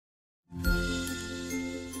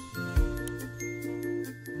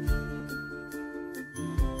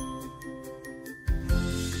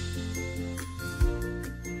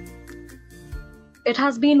it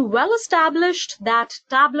has been well established that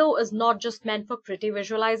Tableau is not just meant for pretty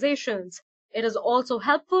visualizations. It is also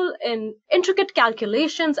helpful in intricate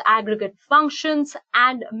calculations, aggregate functions,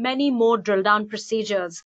 and many more drill-down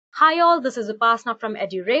procedures. Hi all, this is Upasna from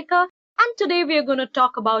Edureka, and today we are going to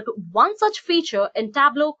talk about one such feature in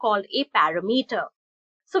Tableau called a parameter.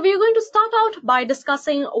 So we are going to start out by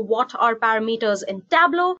discussing what are parameters in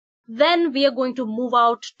Tableau. Then we are going to move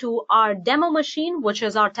out to our demo machine, which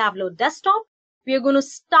is our Tableau desktop. We are going to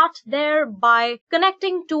start there by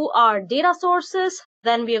connecting to our data sources.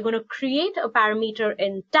 Then we are going to create a parameter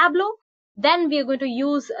in Tableau. Then we are going to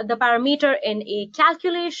use the parameter in a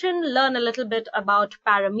calculation, learn a little bit about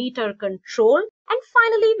parameter control. And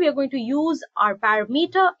finally, we are going to use our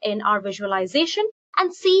parameter in our visualization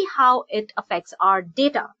and see how it affects our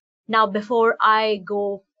data. Now, before I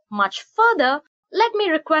go much further, let me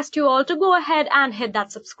request you all to go ahead and hit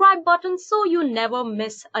that subscribe button so you never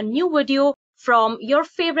miss a new video from your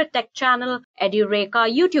favorite tech channel, Edureka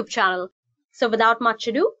YouTube channel. So without much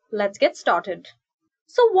ado, let's get started.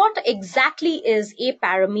 So what exactly is a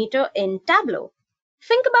parameter in Tableau?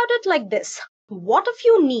 Think about it like this. What if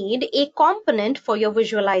you need a component for your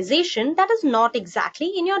visualization that is not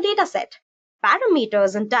exactly in your dataset?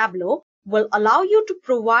 Parameters in Tableau will allow you to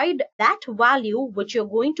provide that value which you're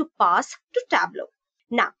going to pass to Tableau.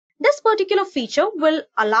 Now, this particular feature will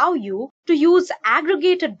allow you to use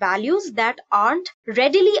aggregated values that aren't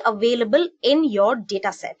readily available in your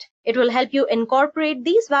dataset. It will help you incorporate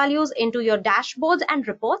these values into your dashboards and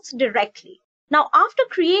reports directly. Now, after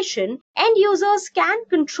creation, end users can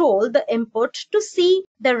control the input to see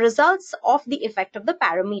the results of the effect of the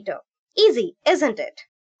parameter. Easy, isn't it?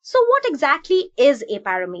 So what exactly is a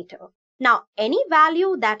parameter? Now, any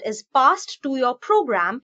value that is passed to your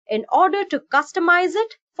program in order to customize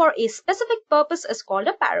it for a specific purpose is called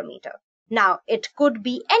a parameter. Now, it could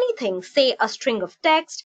be anything, say a string of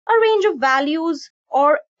text, a range of values,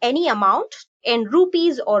 or any amount in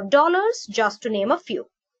rupees or dollars, just to name a few.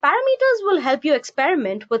 Parameters will help you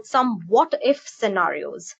experiment with some what-if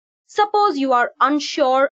scenarios. Suppose you are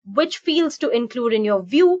unsure which fields to include in your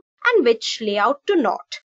view and which layout to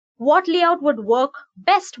not. What layout would work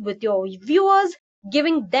best with your viewers,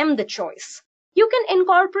 giving them the choice. You can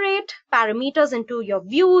incorporate parameters into your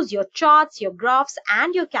views, your charts, your graphs,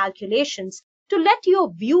 and your calculations to let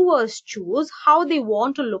your viewers choose how they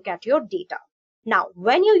want to look at your data. Now,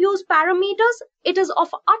 when you use parameters, it is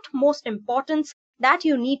of utmost importance that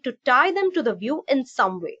you need to tie them to the view in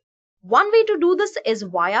some way. One way to do this is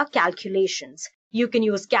via calculations. You can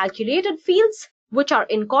use calculated fields, which are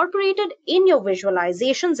incorporated in your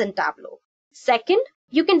visualizations in Tableau. Second,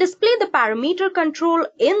 you can display the parameter control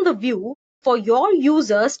in the view for your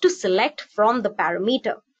users to select from the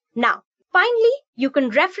parameter. Now, finally, you can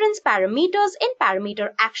reference parameters in parameter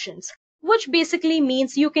actions, which basically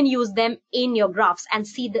means you can use them in your graphs and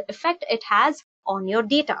see the effect it has on your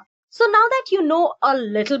data. So now that you know a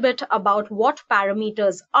little bit about what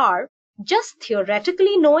parameters are, just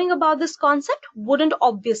theoretically knowing about this concept wouldn't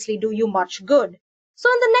obviously do you much good. So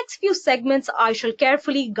in the next few segments, I shall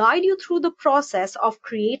carefully guide you through the process of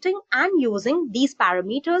creating and using these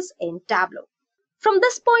parameters in Tableau. From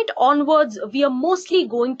this point onwards, we are mostly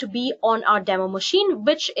going to be on our demo machine,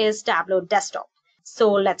 which is Tableau desktop.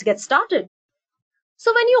 So let's get started.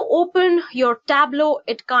 So when you open your Tableau,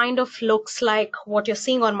 it kind of looks like what you're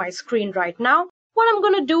seeing on my screen right now. What I'm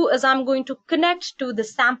going to do is I'm going to connect to the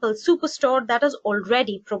sample superstore that is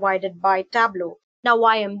already provided by Tableau. Now,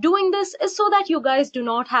 why I'm doing this is so that you guys do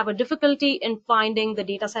not have a difficulty in finding the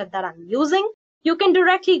dataset that I'm using. You can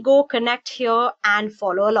directly go connect here and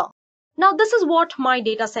follow along. Now, this is what my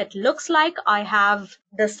dataset looks like. I have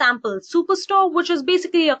the sample superstore, which is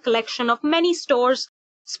basically a collection of many stores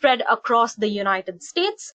spread across the United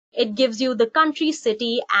States. It gives you the country,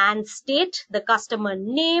 city, and state, the customer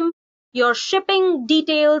name, your shipping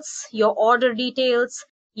details, your order details,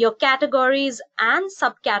 your categories and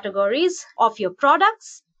subcategories of your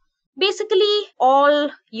products, basically all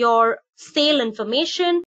your sale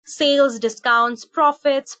information, sales, discounts,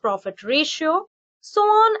 profits, profit ratio, so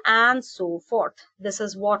on and so forth. This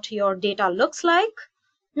is what your data looks like.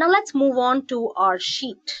 Now let's move on to our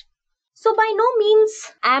sheet. So by no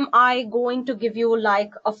means am I going to give you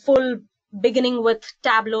like a full beginning with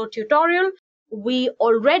Tableau tutorial. We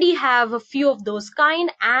already have a few of those kind,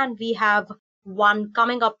 and we have one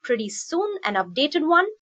coming up pretty soon, an updated one.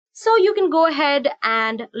 So you can go ahead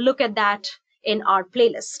and look at that in our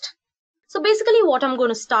playlist. So basically what I'm going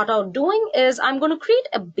to start out doing is I'm going to create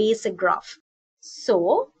a basic graph.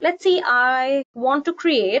 So let's see, I want to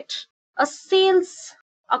create a sales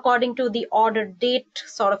according to the order date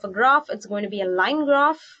sort of a graph. It's going to be a line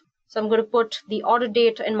graph. So I'm going to put the order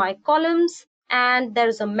date in my columns, and there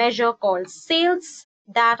is a measure called sales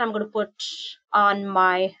that I'm going to put on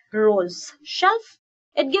my rows shelf.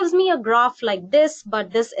 It gives me a graph like this,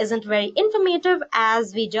 but this isn't very informative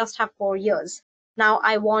as we just have 4 years. Now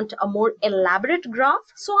I want a more elaborate graph,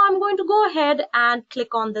 so I'm going to go ahead and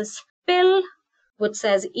click on this pill which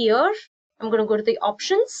says year. I'm going to go to the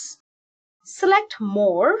options, select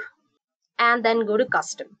more, and then go to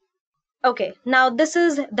custom. Okay, now this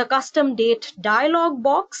is the custom date dialog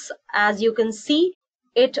box. As you can see,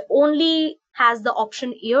 it only has the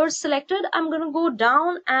option year selected. I'm going to go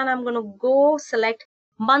down and I'm going to go select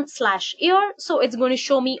month/year. So it's going to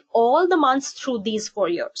show me all the months through these 4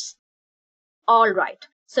 years. All right.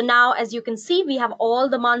 So now, as you can see, we have all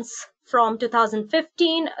the months from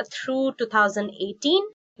 2015 through 2018.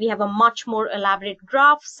 We have a much more elaborate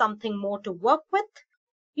graph, something more to work with.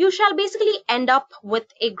 You shall basically end up with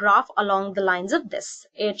a graph along the lines of this.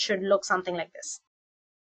 It should look something like this.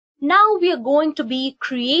 Now we are going to be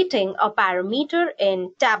creating a parameter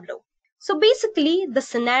in Tableau. So basically, the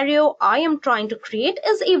scenario I am trying to create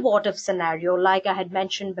is a what if scenario, like I had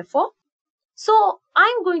mentioned before. So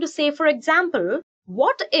I'm going to say, for example,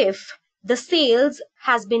 what if the sales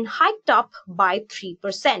has been hiked up by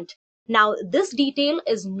 3%? Now, this detail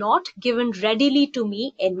is not given readily to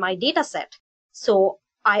me in my data set. So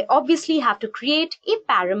I obviously have to create a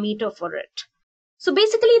parameter for it. So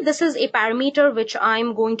basically, this is a parameter which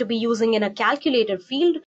I'm going to be using in a calculated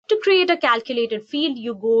field. To create a calculated field,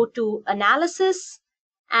 you go to analysis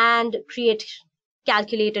and create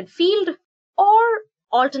calculated field, or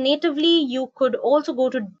alternatively, you could also go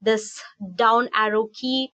to this down arrow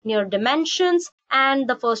key near dimensions, and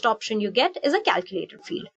the first option you get is a calculated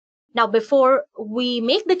field. Now, before we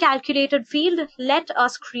make the calculated field, let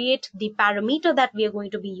us create the parameter that we are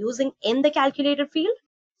going to be using in the calculated field.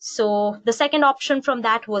 So the second option from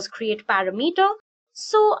that was create parameter.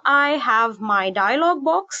 So I have my dialog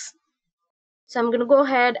box. So I'm going to go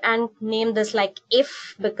ahead and name this like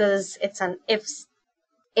if, because it's an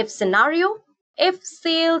if scenario. If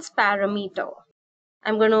sales parameter.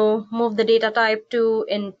 I'm going to move the data type to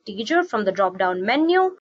integer from the drop down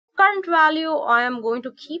menu. Current value I am going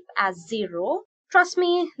to keep as 0. Trust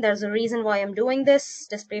me, there's a reason why I'm doing this.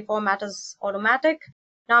 Display format is automatic.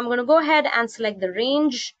 Now I'm going to go ahead and select the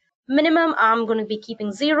range. Minimum I'm going to be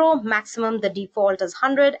keeping 0. Maximum the default is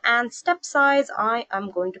 100. And step size I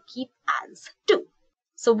am going to keep as 2.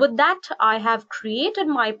 So with that, I have created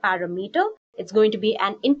my parameter. It's going to be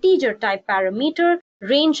an integer type parameter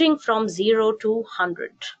ranging from 0 to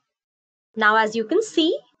 100. Now, as you can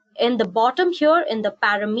see, in the bottom here in the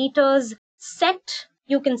parameters set,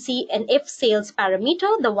 you can see an if sales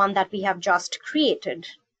parameter, the one that we have just created.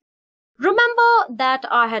 Remember that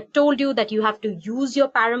I had told you that you have to use your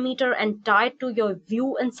parameter and tie it to your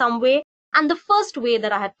view in some way. And the first way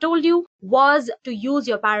that I had told you was to use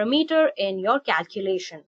your parameter in your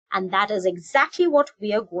calculation. And that is exactly what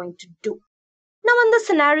we are going to do. Now, in this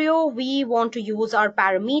scenario, we want to use our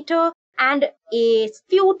parameter and a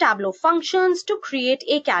few Tableau functions to create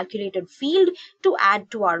a calculated field to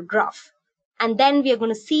add to our graph. And then we are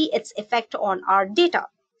going to see its effect on our data.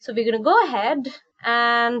 So we're going to go ahead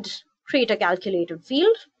and create a calculated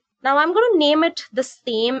field. Now I'm going to name it the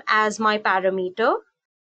same as my parameter,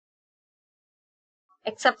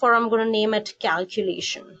 except for I'm going to name it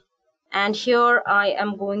calculation. And here I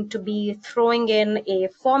am going to be throwing in a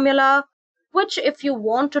formula, which if you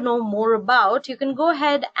want to know more about, you can go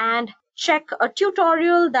ahead and check a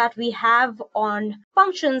tutorial that we have on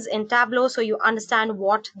functions in Tableau so you understand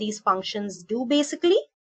what these functions do basically.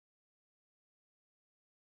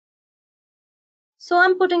 So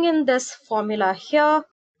I'm putting in this formula here,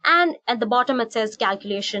 and at the bottom it says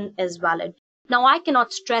calculation is valid. Now I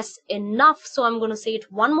cannot stress enough, so I'm going to say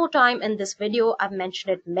it one more time in this video. I've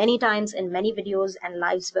mentioned it many times in many videos and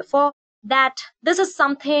lives before, that this is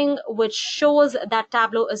something which shows that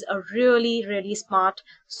Tableau is a really, really smart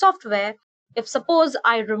software. If suppose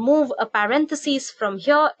I remove a parenthesis from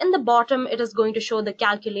here, in the bottom it is going to show the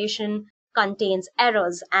calculation contains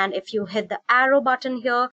errors. And if you hit the arrow button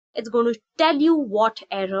here, it's going to tell you what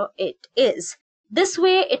error it is. This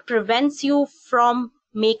way it prevents you from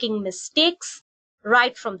making mistakes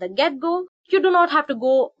right from the get-go. You do not have to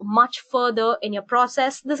go much further in your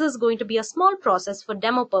process. This is going to be a small process for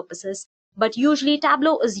demo purposes, but usually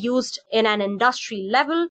Tableau is used in an industry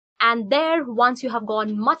level, and there, once you have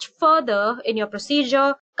gone much further in your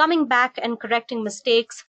procedure, coming back and correcting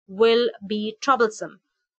mistakes will be troublesome.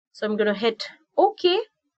 So I'm going to hit OK.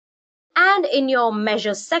 And in your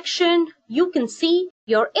measures section, you can see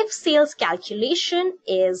your if sales calculation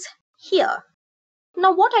is here.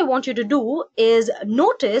 Now what I want you to do is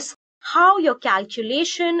notice how your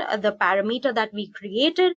calculation, the parameter that we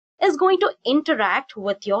created, is going to interact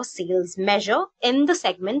with your sales measure in the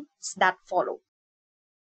segments that follow.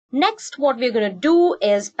 Next, what we're going to do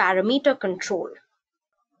is parameter control.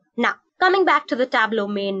 Now, coming back to the Tableau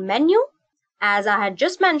main menu, as I had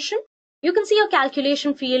just mentioned, you can see your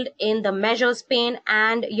calculation field in the measures pane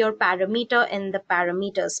and your parameter in the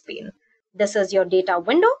parameters pane. This is your data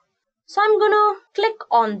window. So I'm going to click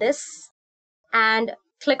on this and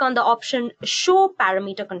click on the option show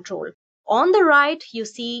parameter control. On the right, you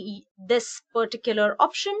see this particular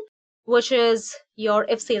option, which is your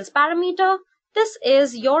if sales parameter. This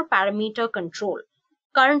is your parameter control.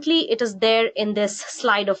 Currently, it is there in this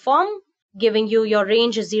slider form, giving you your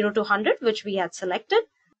range 0 to 100, which we had selected.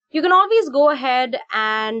 You can always go ahead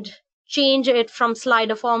and change it from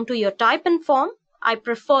slider form to your type and form. I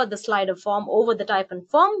prefer the slider form over the type and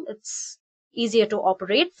form. It's easier to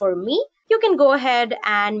operate for me. You can go ahead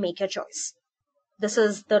and make your choice. This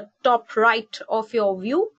is the top right of your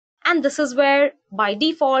view, and this is where by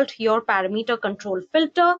default your parameter control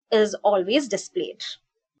filter is always displayed.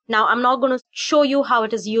 Now I'm not going to show you how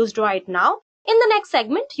it is used right now. In the next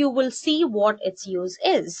segment, you will see what its use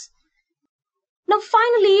is. Now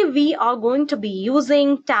finally, we are going to be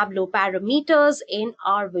using Tableau parameters in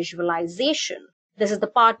our visualization. This is the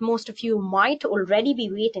part most of you might already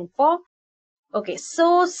be waiting for. Okay,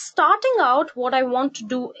 so starting out, what I want to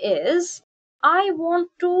do is I want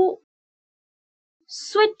to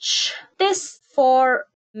switch this for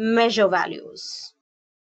measure values.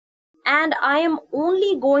 And I am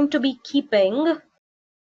only going to be keeping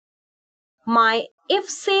my if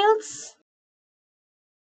sales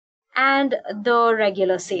and the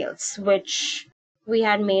regular sales, which we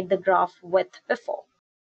had made the graph with before.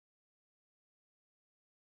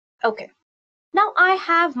 Okay. Now I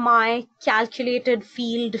have my calculated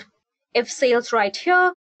field if sales right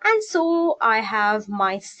here, and so I have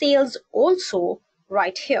my sales also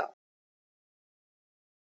right here.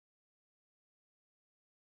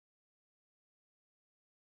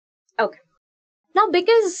 Okay. Now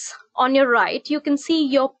because on your right you can see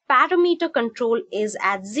your parameter control is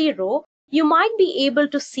at 0, you might be able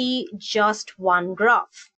to see just one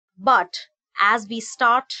graph. But as we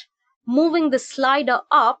start moving the slider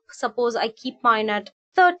up, suppose I keep mine at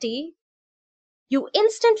 30, you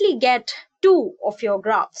instantly get two of your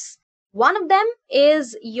graphs. One of them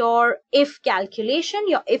is your if calculation,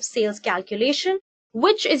 your if sales calculation,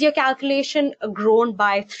 which is your calculation grown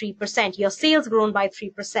by 3%, your sales grown by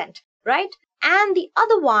 3%, right? And the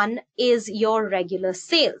other one is your regular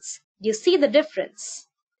sales. You see the difference?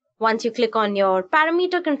 Once you click on your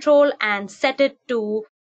parameter control and set it to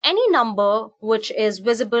any number which is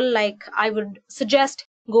visible, like I would suggest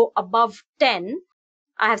go above 10,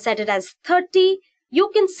 I have set it as 30. You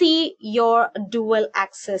can see your dual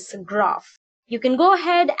axis graph. You can go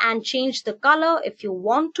ahead and change the color if you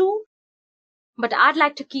want to, but I'd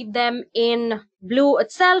like to keep them in blue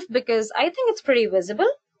itself because I think it's pretty visible.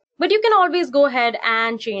 But you can always go ahead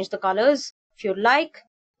and change the colors if you like.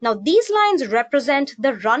 Now these lines represent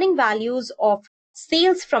the running values of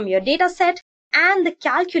sales from your data set and the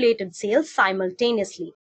calculated sales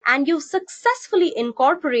simultaneously. And you've successfully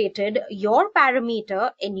incorporated your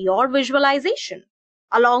parameter in your visualization,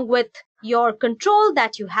 along with your control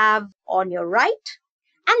that you have on your right.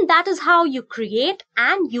 And that is how you create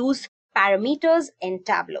and use parameters in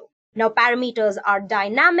Tableau. Now, parameters are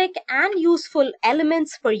dynamic and useful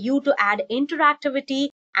elements for you to add interactivity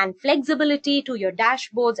and flexibility to your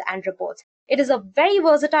dashboards and reports. It is a very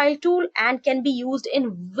versatile tool and can be used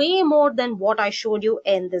in way more than what I showed you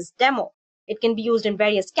in this demo. It can be used in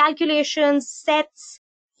various calculations, sets,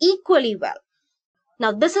 equally well.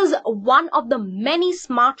 Now, this is one of the many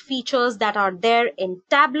smart features that are there in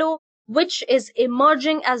Tableau, which is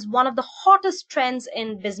emerging as one of the hottest trends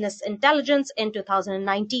in business intelligence in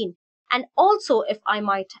 2019. And also, if I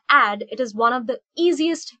might add, it is one of the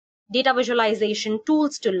easiest data visualization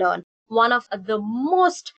tools to learn, one of the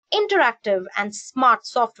most interactive and smart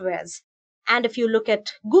softwares. And if you look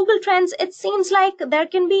at Google Trends, it seems like there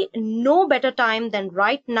can be no better time than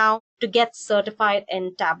right now to get certified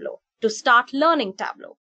in Tableau, to start learning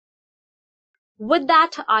Tableau. With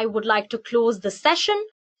that, I would like to close the session.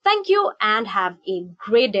 Thank you and have a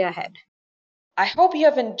great day ahead. I hope you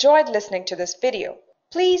have enjoyed listening to this video.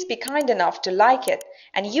 Please be kind enough to like it,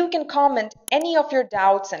 and you can comment any of your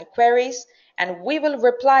doubts and queries, and we will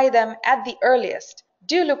reply them at the earliest.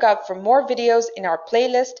 Do look out for more videos in our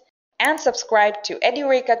playlist and subscribe to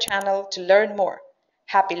Edureka channel to learn more.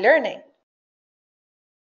 Happy learning!